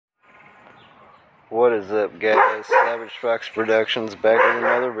What is up, guys? Savage Fox Productions back with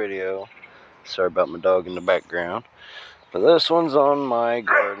another video. Sorry about my dog in the background. But this one's on my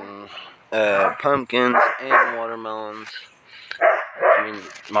garden. Pumpkins and watermelons. I mean,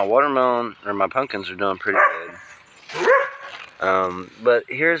 my pumpkins are doing pretty good. But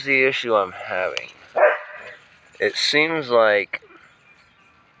here's the issue I'm having. It seems like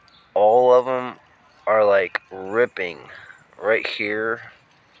all of them are like ripping right here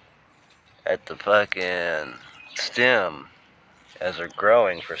at the fucking stem as they're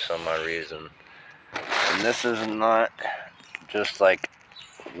growing for some odd reason. And this is not just like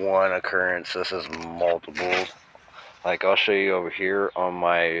one occurrence, this is multiple. Like, I'll show you over here on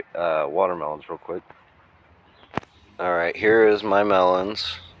my watermelons real quick. Alright, here is my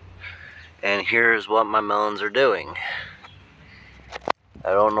melons, and here's what my melons are doing.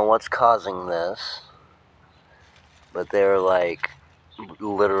 I don't know what's causing this, but they're like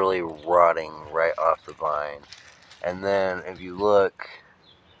literally rotting right off the vine. And then if you look,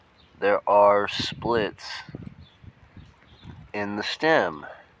 there are splits in the stem.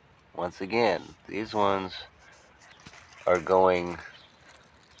 Once again, these ones are going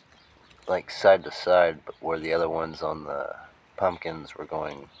like side to side, but where the other ones on the pumpkins were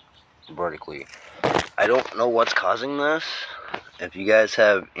going vertically. I don't know what's causing this. If you guys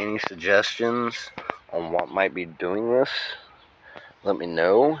have any suggestions on what might be doing this, let me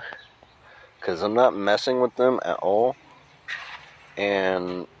know, because I'm not messing with them at all,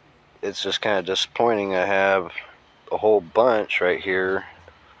 and it's just kind of disappointing. I have a whole bunch right here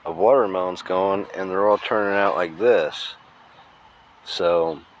of watermelons going, and they're all turning out like this.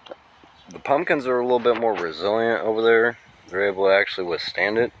 So the pumpkins are a little bit more resilient over there. They're able to actually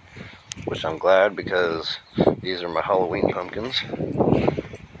withstand it, which I'm glad, because these are my Halloween pumpkins.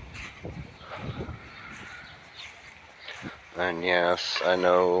 And yes, I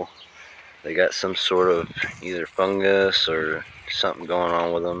know they got some sort of either fungus or something going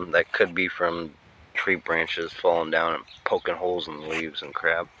on with them. That could be from tree branches falling down and poking holes in the leaves and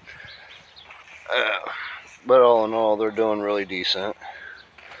crap. But all in all, they're doing really decent.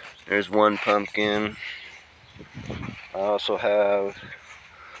 There's one pumpkin. I also have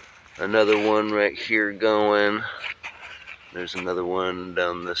another one right here going. There's another one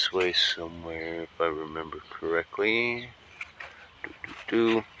down this way somewhere, if I remember correctly.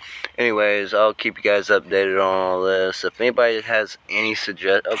 Anyways, I'll keep you guys updated on all this. If anybody has any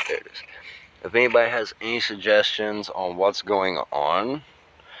If anybody has any suggestions on what's going on,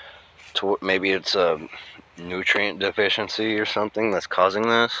 maybe it's a nutrient deficiency or something that's causing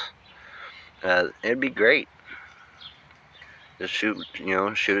this, it'd be great. Just shoot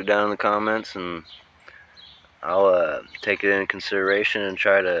it down in the comments, and I'll take it into consideration and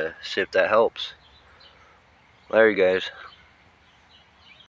try to see if that helps. Later, guys.